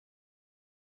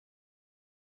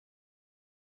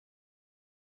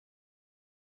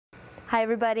Hi,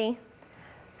 everybody.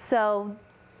 So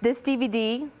this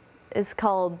DVD is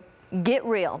called Get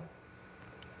Real,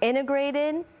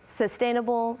 Integrated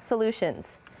Sustainable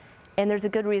Solutions. And there's a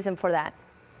good reason for that.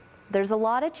 There's a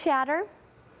lot of chatter.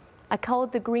 I call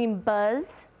it the green buzz.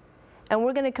 And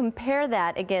we're going to compare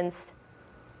that against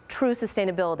true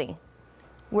sustainability,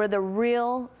 where the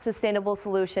real sustainable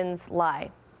solutions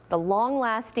lie. The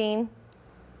long-lasting,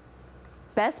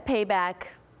 best payback,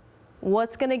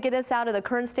 what's going to get us out of the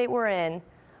current state we're in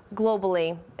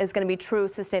globally is going to be true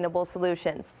sustainable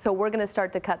solutions. So we're going to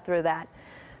start to cut through that.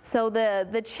 So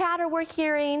the chatter we're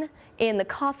hearing in the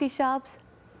coffee shops,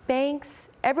 banks,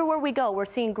 everywhere we go, we're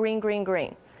seeing green, green,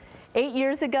 green. 8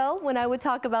 years ago, when I would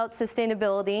talk about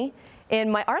sustainability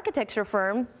in my architecture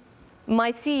firm,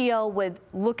 my CEO would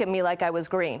look at me like I was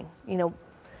green. You know,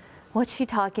 what's she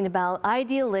talking about?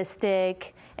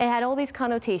 Idealistic. It had all these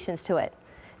connotations to it.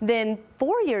 Then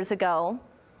 4 years ago,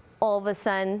 all of a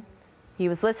sudden, he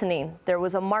was listening. There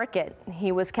was a market.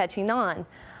 He was catching on.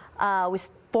 We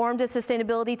formed a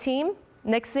sustainability team.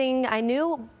 Next thing I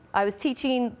knew, I was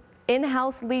teaching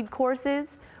in-house LEED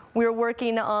courses. We were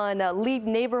working on LEED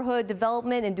neighborhood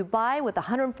development in Dubai with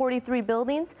 143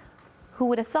 buildings. Who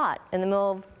would have thought in the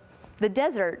middle of the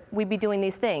desert we'd be doing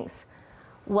these things?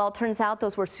 Well, it turns out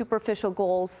those were superficial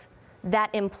goals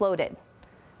that imploded.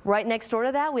 Right next door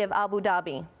to that, we have Abu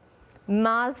Dhabi.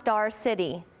 Masdar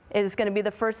City is going to be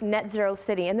the first net zero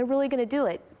city, and they're really going to do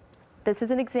it. This is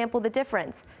an example of the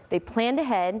difference. They planned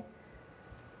ahead.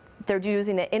 They're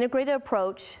using an integrated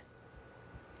approach,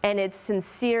 and it's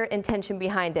sincere intention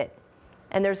behind it.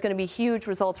 And there's going to be huge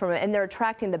results from it. And they're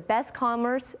attracting the best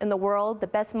commerce in the world, the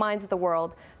best minds of the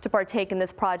world, to partake in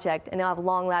this project, and they'll have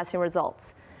long-lasting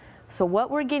results. So what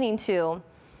we're getting to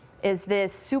is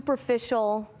this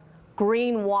superficial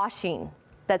greenwashing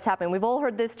that's happening. We've all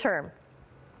heard this term.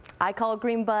 I call it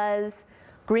green buzz.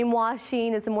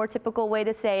 Greenwashing is a more typical way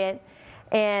to say it.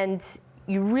 And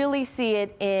you really see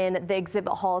it in the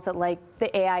exhibit halls at like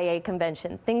the AIA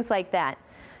convention, things like that.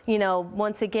 You know,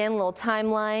 once again, a little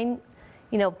timeline.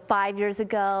 You know, 5 years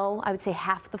ago, I would say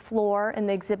half the floor in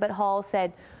the exhibit hall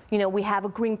said, you know, we have a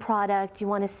green product, you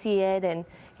want to see it, and,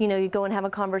 you know, you go and have a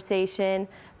conversation.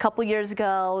 A couple years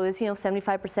ago, it was, you know,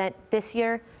 75%. This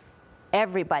year,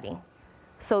 everybody.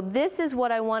 So this is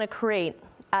what I want to create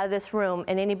out of this room,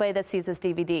 and anybody that sees this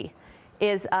DVD,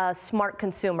 is a smart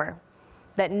consumer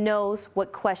that knows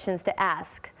what questions to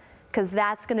ask, because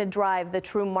that's going to drive the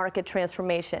true market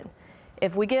transformation.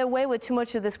 If we get away with too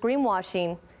much of this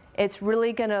greenwashing, it's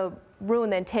really going to ruin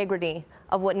the integrity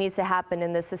of what needs to happen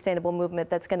in this sustainable movement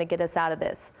that's going to get us out of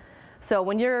this. So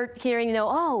when you're hearing, you know,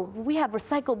 oh, we have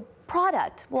recycled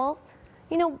product. Well,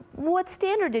 you know, what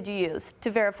standard did you use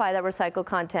to verify that recycled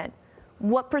content?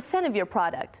 What percent of your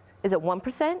product? Is it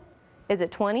 1%? Is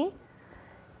it 20%?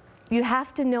 You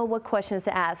have to know what questions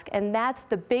to ask, and that's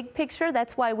the big picture.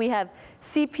 That's why we have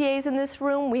CPAs in this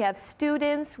room, we have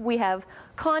students, we have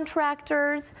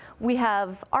contractors, we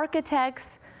have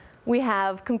architects, we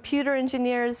have computer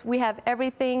engineers, we have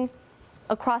everything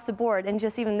across the board, and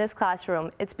just even this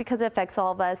classroom. It's because it affects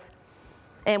all of us,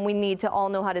 and we need to all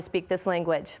know how to speak this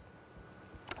language.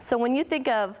 So when you think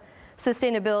of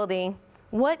sustainability,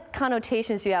 what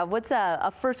connotations do you have? What's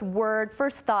a first word,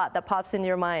 first thought that pops into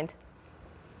your mind?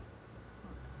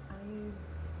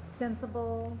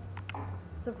 Sensible,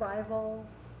 survival,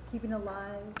 keeping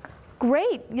alive.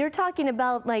 Great. You're talking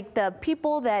about like the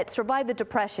people that survived the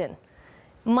Depression.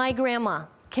 My grandma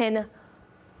can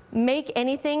make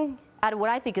anything out of what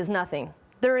I think is nothing.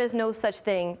 There is no such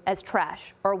thing as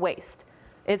trash or waste.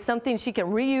 It's something she can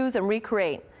reuse and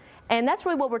recreate. And that's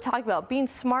really what we're talking about, being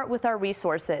smart with our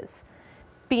resources.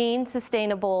 Being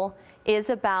sustainable is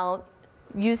about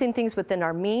using things within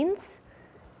our means,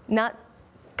 not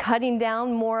cutting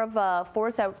down more of a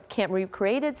forest that can't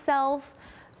recreate itself,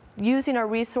 using our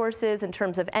resources in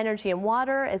terms of energy and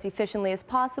water as efficiently as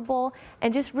possible,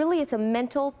 and just really it's a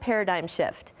mental paradigm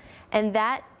shift. And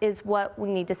that is what we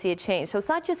need to see a change. So it's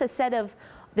not just a set of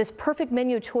this perfect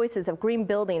menu of choices of green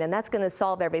building and that's going to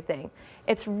solve everything.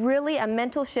 It's really a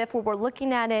mental shift where we're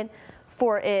looking at it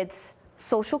for its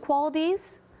social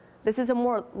qualities. This is a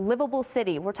more livable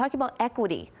city. We're talking about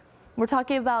equity. We're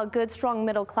talking about good, strong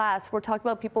middle class. We're talking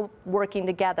about people working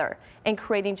together and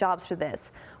creating jobs for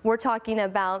this. We're talking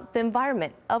about the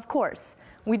environment, of course.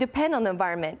 We depend on the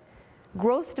environment.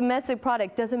 Gross domestic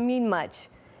product doesn't mean much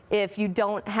if you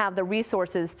don't have the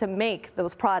resources to make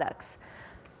those products.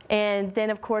 And then,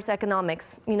 of course,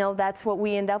 economics. You know, that's what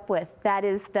we end up with. That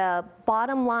is the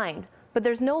bottom line. But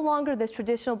there's no longer this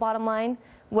traditional bottom line.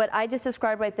 What I just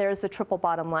described right there is the triple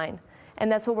bottom line.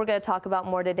 And that's what we're going to talk about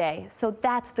more today. So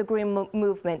that's the green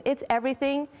movement. It's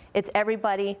everything. It's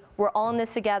everybody. We're all in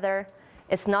this together.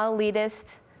 It's not elitist.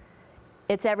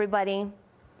 It's everybody.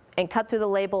 And cut through the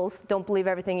labels. Don't believe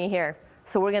everything you hear.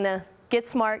 So we're going to get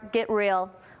smart, get real.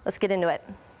 Let's get into it.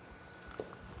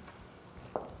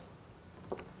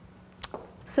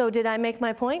 So did I make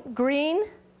my point? Green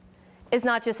is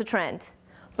not just a trend.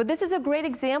 But this is a great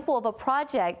example of a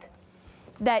project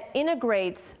that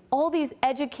integrates all these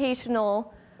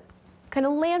educational kind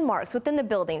of landmarks within the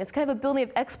building. It's kind of a building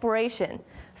of exploration.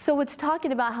 So it's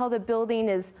talking about how the building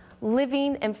is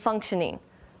living and functioning.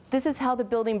 This is how the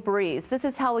building breathes. This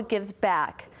is how it gives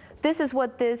back. This is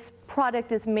what this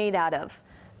product is made out of.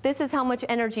 This is how much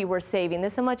energy we're saving.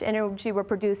 This is how much energy we're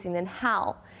producing and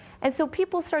how. And so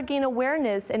people start gaining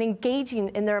awareness and engaging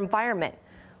in their environment.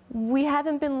 We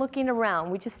haven't been looking around.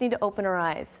 We just need to open our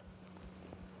eyes.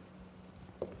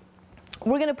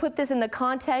 We're going to put this in the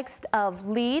context of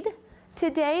LEED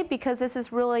today because this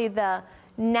is really the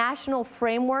national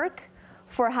framework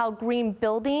for how green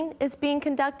building is being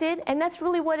conducted. And that's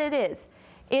really what it is.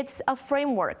 It's a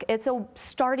framework. It's a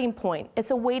starting point. It's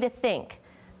a way to think.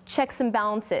 Checks and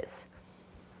balances.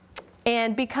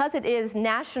 And because it is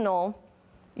national,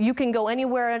 you can go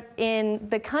anywhere in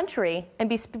the country and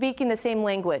be speaking the same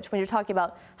language when you're talking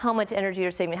about how much energy you're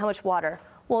saving, how much water.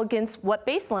 Well, against what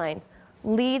baseline?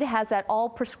 LEED has that all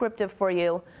prescriptive for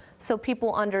you so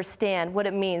people understand what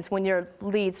it means when you're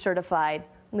LEED certified,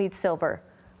 LEED silver,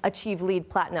 achieve LEED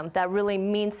platinum. That really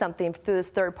means something through this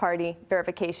third-party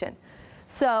verification.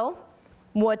 So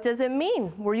what does it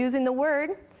mean? We're using the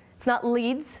word. It's not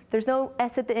LEEDs. There's no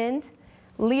S at the end.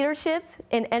 Leadership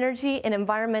in energy and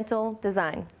environmental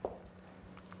design.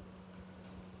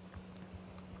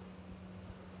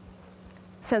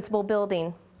 Sensible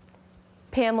building.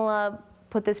 Pamela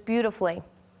put this beautifully.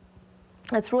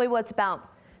 That's really what it's about.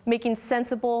 Making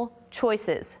sensible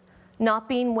choices. Not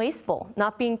being wasteful.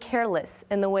 Not being careless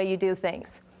in the way you do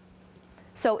things.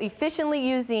 So efficiently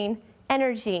using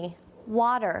energy,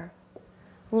 water,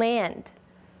 land,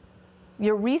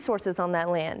 your resources on that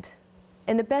land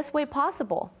in the best way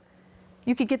possible.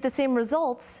 You could get the same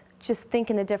results, just think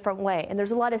in a different way. And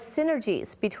there's a lot of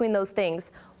synergies between those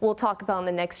things we'll talk about in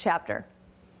the next chapter.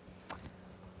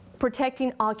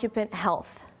 Protecting occupant health.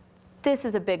 This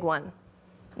is a big one.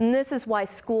 And this is why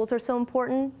schools are so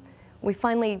important. We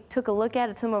finally took a look at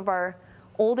it. Some of our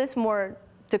oldest, more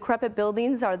decrepit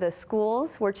buildings are the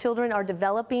schools where children are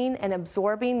developing and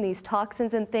absorbing these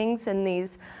toxins and things in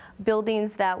these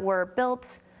buildings that were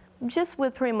built just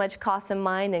with pretty much costs in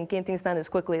mind and getting things done as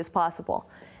quickly as possible.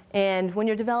 And when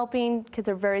you're developing, kids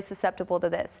are very susceptible to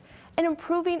this. And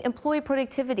improving employee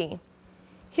productivity.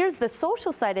 Here's the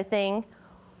social side of thing,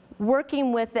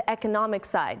 working with the economic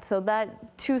side. So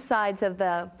that two sides of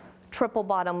the triple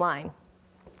bottom line,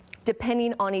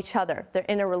 depending on each other. They're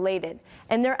interrelated.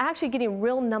 And they're actually getting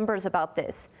real numbers about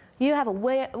this. You have a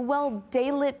well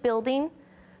daylit building,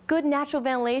 good natural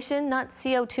ventilation, not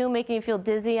CO2 making you feel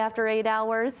dizzy after 8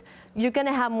 hours. You're going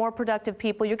to have more productive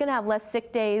people. You're going to have less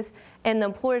sick days, and the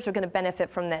employers are going to benefit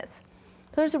from this.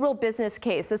 There's a real business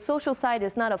case. The social side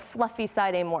is not a fluffy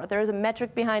side anymore. There is a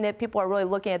metric behind it. People are really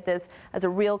looking at this as a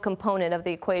real component of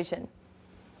the equation.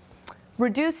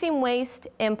 Reducing waste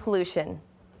and pollution.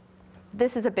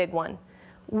 This is a big one.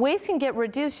 Waste can get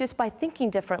reduced just by thinking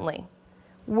differently.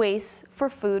 Waste for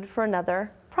food for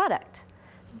another product.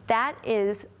 That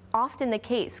is often the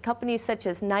case. Companies such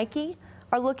as Nike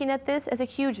are looking at this as a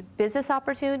huge business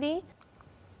opportunity.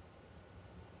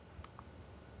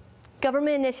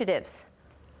 Government initiatives.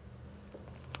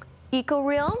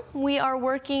 EcoReal, we are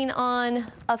working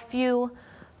on a few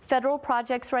federal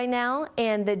projects right now,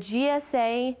 and the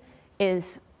GSA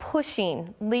is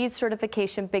pushing LEED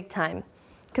certification big time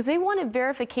because they wanted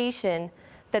verification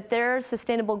that their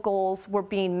sustainable goals were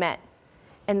being met.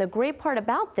 And the great part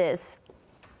about this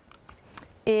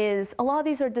is a lot of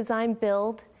these are design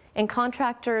build, and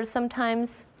contractors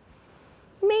sometimes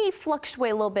may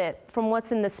fluctuate a little bit from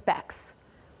what's in the specs.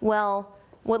 Well,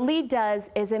 what LEED does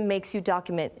is it makes you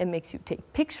document. It makes you take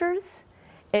pictures.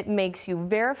 It makes you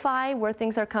verify where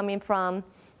things are coming from.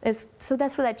 So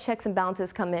that's where that checks and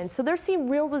balances come in. So they're seeing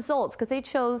real results because they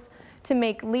chose to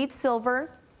make LEED silver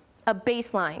a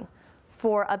baseline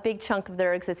for a big chunk of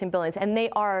their existing buildings. And they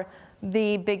are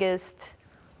the biggest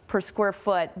per square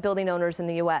foot building owners in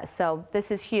the US. So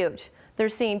this is huge. They're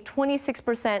seeing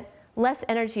 26% less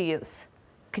energy use.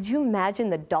 Could you imagine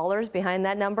the dollars behind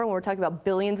that number when we're talking about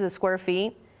billions of square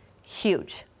feet?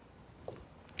 Huge.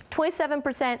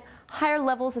 27% higher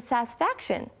levels of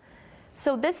satisfaction.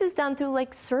 So this is done through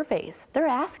like surveys. They're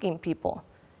asking people,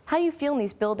 How you feel in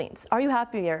these buildings? Are you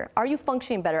happier? Are you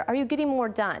functioning better? Are you getting more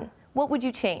done? What would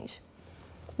you change?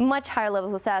 Much higher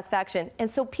levels of satisfaction.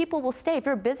 And so people will stay. If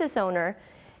you're a business owner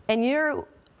and you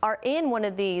are in one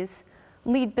of these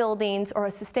LEED buildings or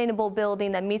a sustainable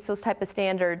building that meets those type of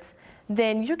standards,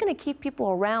 then you're going to keep people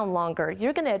around longer.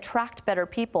 You're going to attract better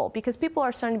people because people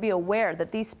are starting to be aware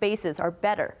that these spaces are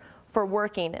better for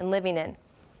working and living in.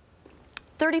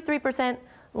 33%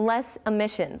 less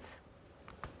emissions.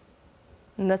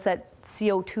 And that's that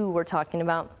CO2 we're talking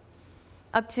about.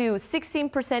 Up to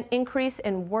 16% increase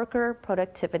in worker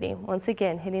productivity. Once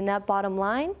again, hitting that bottom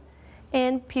line,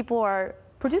 and people are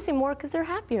producing more because they're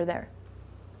happier there.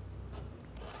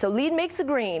 So LEED makes a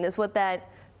green is what that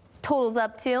totals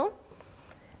up to.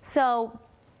 So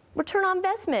return on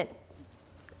investment.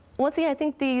 Once again, I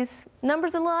think these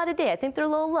numbers are a little out of date. I think they're a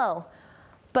little low.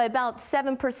 But about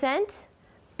 7%.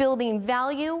 Building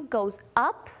value goes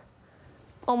up,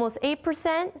 almost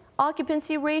 8%.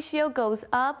 Occupancy ratio goes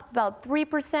up about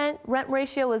 3%. Rent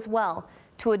ratio as well.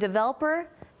 To a developer,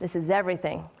 this is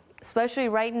everything. Especially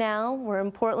right now, we're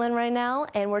in Portland right now,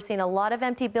 and we're seeing a lot of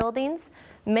empty buildings.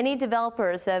 Many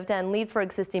developers have done LEED for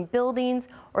existing buildings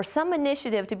or some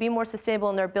initiative to be more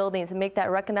sustainable in their buildings and make that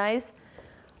recognized,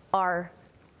 are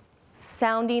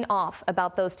sounding off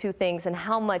about those two things and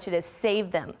how much it has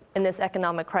saved them in this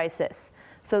economic crisis.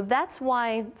 So that's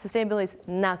why sustainability is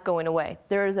not going away.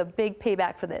 There is a big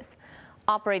payback for this.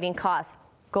 Operating costs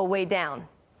go way down.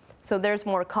 So there's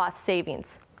more cost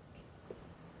savings.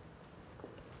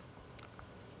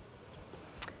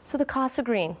 So the cost of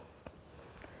green.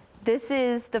 This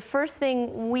is the first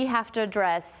thing we have to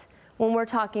address when we're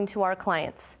talking to our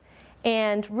clients.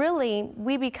 And really,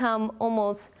 we become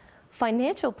almost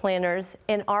financial planners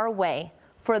in our way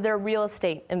for their real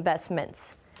estate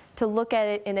investments, to look at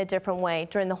it in a different way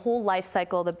during the whole life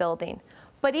cycle of the building.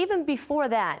 But even before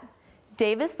that,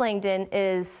 Davis Langdon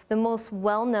is the most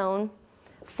well-known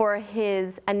for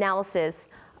his analysis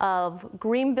of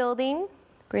green building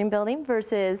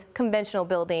versus conventional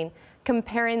building,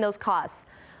 comparing those costs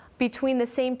between the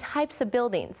same types of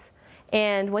buildings.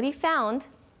 And what he found,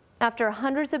 after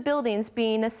hundreds of buildings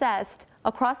being assessed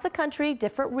across the country,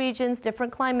 different regions,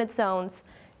 different climate zones,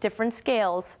 different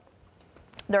scales,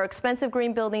 there are expensive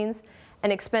green buildings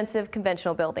and expensive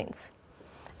conventional buildings.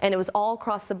 And it was all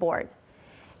across the board.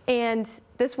 And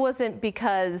this wasn't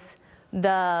because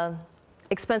the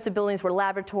expensive buildings were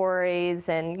laboratories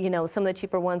and some of the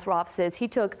cheaper ones were offices. He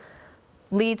took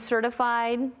LEED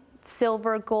certified,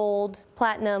 silver, gold,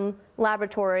 platinum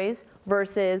laboratories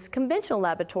versus conventional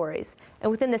laboratories.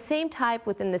 And within the same type,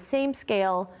 within the same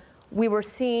scale, we were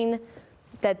seeing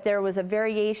that there was a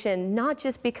variation, not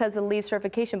just because of LEED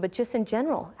certification, but just in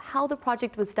general, how the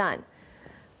project was done.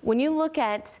 When you look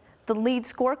at the LEED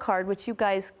scorecard, which you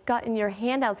guys got in your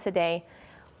handouts today,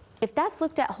 if that's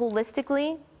looked at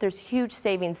holistically, there's huge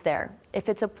savings there. If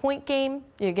it's a point game,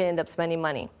 you're going to end up spending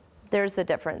money. There's the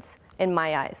difference in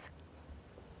my eyes.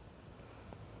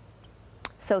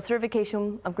 So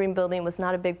certification of green building was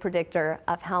not a big predictor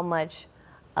of how much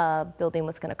a building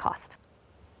was going to cost.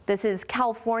 This is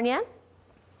California.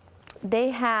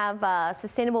 They have a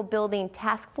Sustainable Building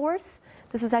Task Force.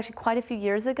 This was actually quite a few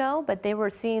years ago, but they were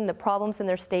seeing the problems in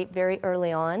their state very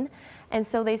early on. And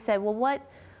so they said, well,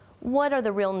 what are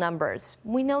the real numbers?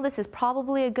 We know this is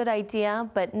probably a good idea,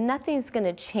 but nothing's going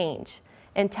to change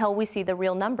until we see the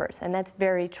real numbers. And that's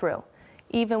very true.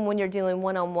 Even when you're dealing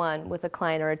one-on-one with a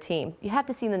client or a team, you have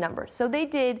to see the numbers. So they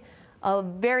did a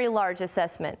very large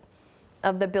assessment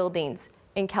of the buildings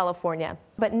in California,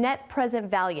 but net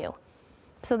present value.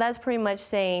 So that's pretty much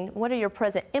saying, what are your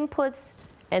present inputs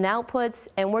and outputs,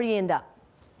 and where do you end up?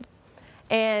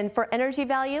 And for energy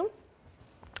value,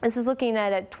 this is looking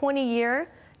at a 20-year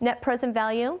net present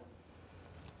value,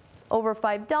 over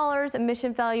 $5,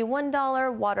 emission value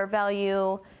 $1, water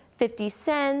value 50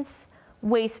 cents,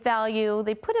 waste value.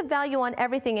 They put a value on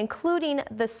everything, including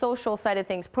the social side of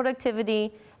things,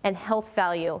 productivity and health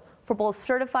value, for both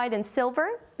certified and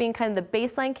silver, being kind of the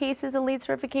baseline cases of LEED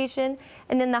certification,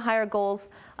 and then the higher goals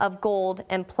of gold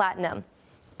and platinum,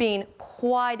 being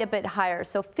quite a bit higher.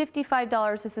 So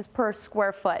 $55, this is per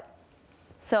square foot.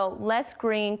 So less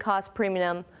green cost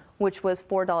premium, which was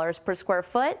 $4 per square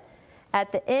foot.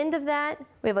 At the end of that,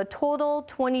 we have a total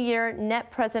 20-year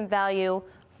net present value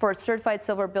for certified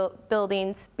silver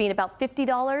buildings being about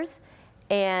 $50,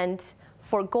 and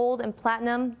for gold and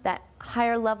platinum, that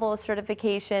higher level of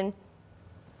certification,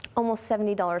 almost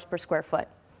 $70 per square foot.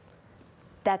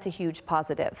 That's a huge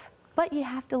positive. But you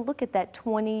have to look at that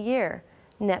 20-year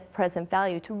net present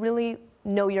value to really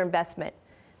know your investment.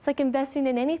 It's like investing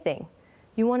in anything.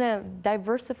 You want to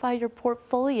diversify your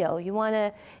portfolio. You want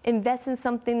to invest in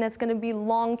something that's going to be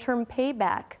long-term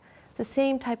payback. It's the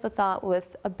same type of thought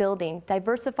with a building.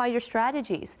 Diversify your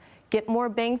strategies. Get more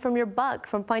bang from your buck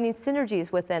from finding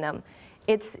synergies within them.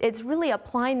 It's really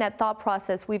applying that thought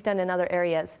process we've done in other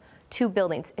areas to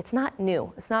buildings. It's not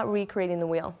new. It's not recreating the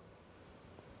wheel.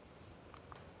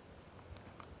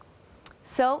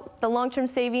 So the long-term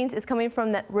savings is coming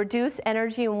from that reduced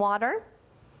energy and water,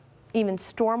 even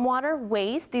stormwater,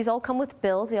 waste. These all come with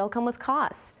bills. They all come with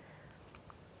costs.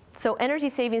 So energy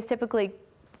savings typically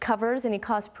covers any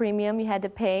cost premium you had to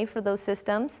pay for those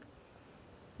systems.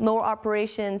 Lower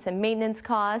operations and maintenance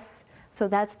costs. So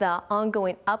that's the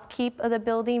ongoing upkeep of the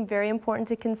building, very important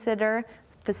to consider.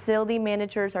 Facility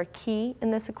managers are key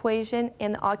in this equation,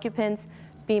 and the occupants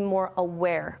being more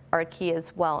aware are key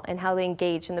as well, and how they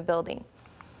engage in the building.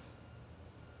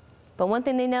 But one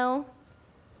thing they know,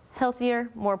 healthier,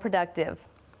 more productive.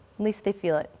 At least they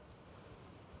feel it.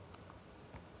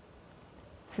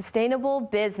 Sustainable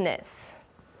business.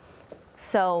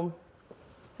 So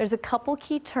there's a couple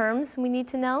key terms we need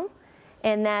to know,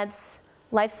 and that's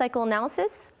life cycle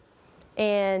analysis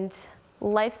and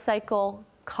life cycle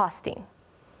costing.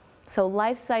 So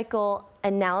life cycle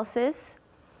analysis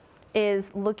is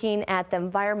looking at the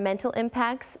environmental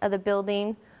impacts of the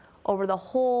building over the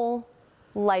whole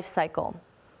life cycle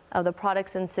of the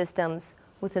products and systems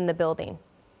within the building.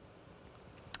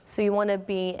 So you want to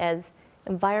be as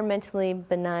environmentally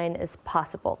benign as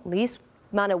possible. Least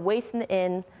amount of waste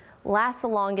in, last the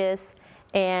longest,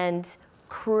 and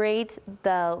create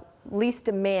the least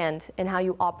demand in how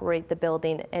you operate the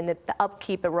building and the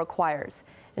upkeep it requires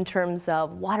in terms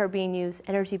of water being used,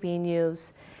 energy being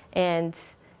used, and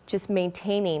just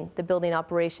maintaining the building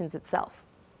operations itself.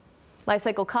 Life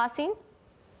cycle costing,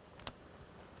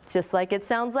 just like it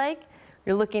sounds like,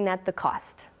 you're looking at the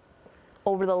cost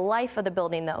over the life of the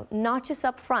building though, not just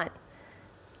up front.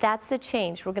 That's the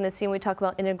change we're going to see when we talk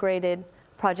about integrated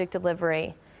project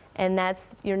delivery. And that's,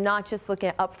 you're not just looking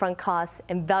at upfront costs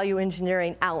and value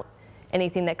engineering out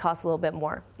anything that costs a little bit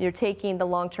more. You're taking the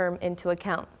long term into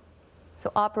account.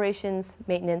 So operations,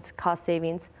 maintenance, cost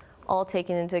savings, all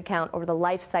taken into account over the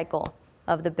life cycle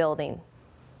of the building.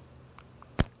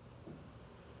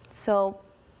 So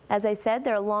as I said,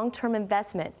 they're a long-term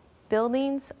investment.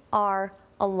 Buildings are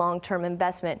a long-term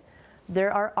investment.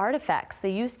 There are artifacts.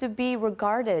 They used to be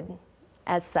regarded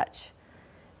as such.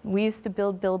 We used to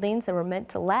build buildings that were meant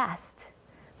to last.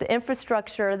 The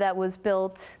infrastructure that was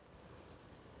built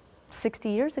 60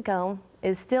 years ago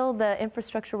is still the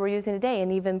infrastructure we're using today,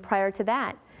 and even prior to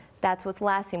that, that's what's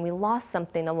lasting. We lost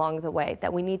something along the way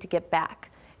that we need to get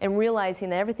back, and realizing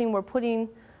that everything we're putting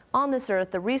on this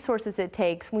earth, the resources it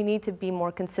takes, we need to be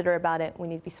more considerate about it. We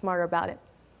need to be smarter about it.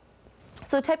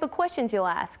 So the type of questions you'll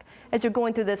ask as you're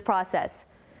going through this process.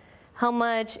 How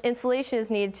much insulation is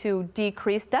needed to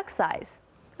decrease duct size?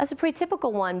 That's a pretty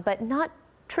typical one, but not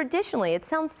traditionally. It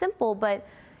sounds simple, but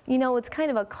you know, it's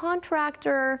kind of a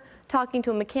contractor talking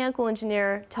to a mechanical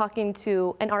engineer, talking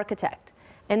to an architect.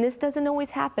 And this doesn't always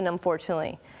happen,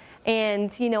 unfortunately.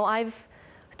 And you know, I've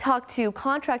talked to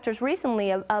contractors recently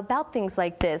about things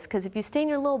like this, because if you stay in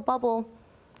your little bubble,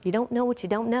 you don't know what you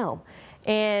don't know.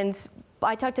 And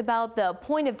I talked about the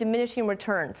point of diminishing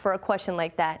return for a question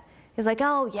like that. He's like,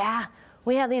 oh yeah,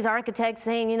 we have these architects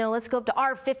saying, you know, let's go up to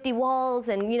R50 walls,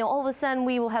 and you know, all of a sudden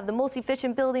we will have the most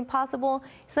efficient building possible.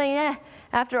 He's saying,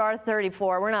 after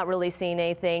R34, we're not really seeing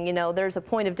anything. You know, there's a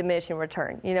point of diminishing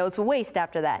return. You know, it's a waste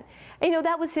after that. And, you know,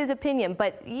 that was his opinion,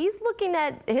 but he's looking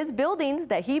at his buildings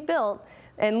that he built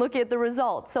and look at the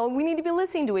results. So we need to be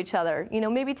listening to each other. You know,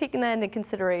 maybe taking that into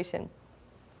consideration.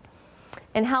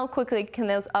 And how quickly can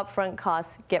those upfront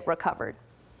costs get recovered?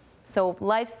 So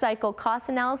life cycle cost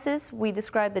analysis, we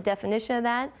described the definition of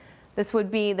that. This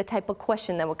would be the type of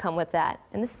question that would come with that.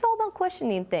 And this is all about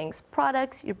questioning things.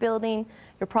 Products, your building,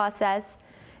 your process.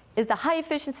 Is the high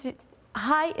efficiency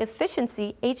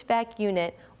HVAC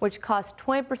unit, which costs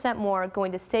 20% more,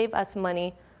 going to save us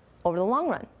money over the long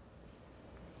run?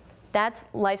 That's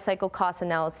life cycle cost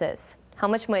analysis. How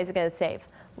much money is it going to save?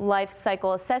 Life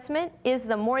cycle assessment, is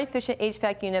the more efficient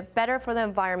HVAC unit better for the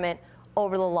environment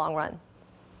over the long run?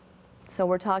 So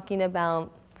we're talking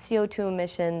about CO2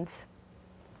 emissions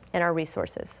and our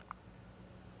resources.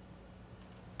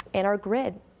 And our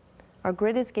grid. Our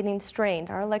grid is getting strained.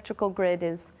 Our electrical grid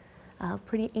is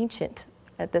pretty ancient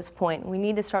at this point. We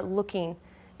need to start looking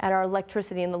at our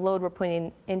electricity and the load we're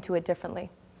putting into it differently.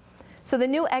 So the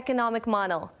new economic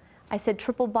model, I said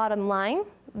triple bottom line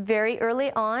very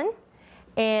early on,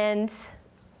 and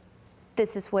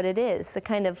this is what it is. The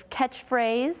kind of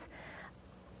catchphrase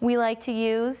we like to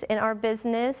use in our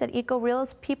business at EcoReal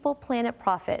is people, planet,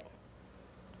 profit.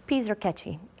 P's are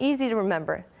catchy, easy to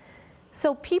remember.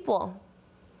 So people,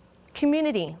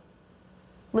 community,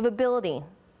 livability,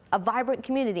 a vibrant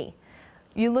community.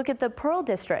 You look at the Pearl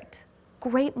District,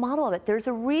 great model of it. There's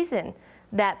a reason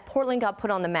that Portland got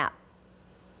put on the map.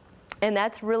 And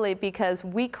that's really because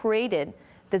we created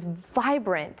this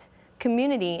vibrant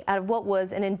community out of what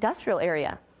was an industrial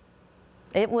area.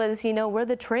 It was, where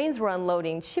the trains were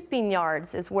unloading, shipping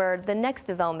yards is where the next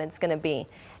development's going to be.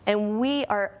 And we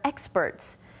are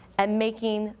experts at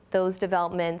making those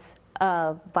developments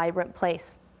a vibrant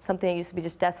place, something that used to be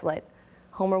just desolate.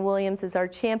 Homer Williams is our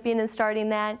champion in starting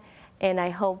that, and I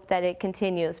hope that it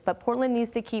continues. But Portland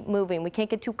needs to keep moving. We can't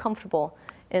get too comfortable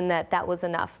in that was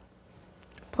enough.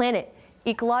 Planet,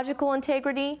 ecological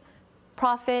integrity,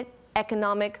 profit,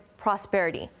 economic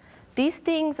prosperity. These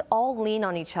things all lean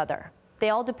on each other. They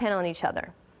all depend on each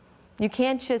other. You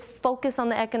can't just focus on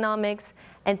the economics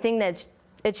and think that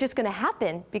it's just going to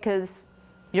happen because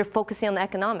you're focusing on the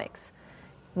economics.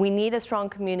 We need a strong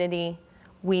community.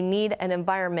 We need an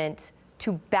environment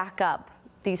to back up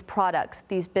these products,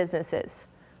 these businesses.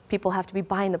 People have to be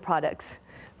buying the products.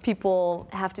 People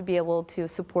have to be able to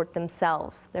support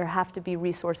themselves. There have to be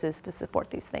resources to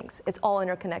support these things. It's all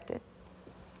interconnected.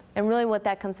 And really what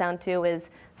that comes down to is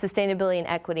sustainability and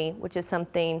equity, which is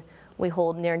something we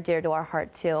hold near and dear to our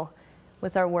heart too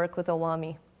with our work with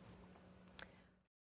Owami.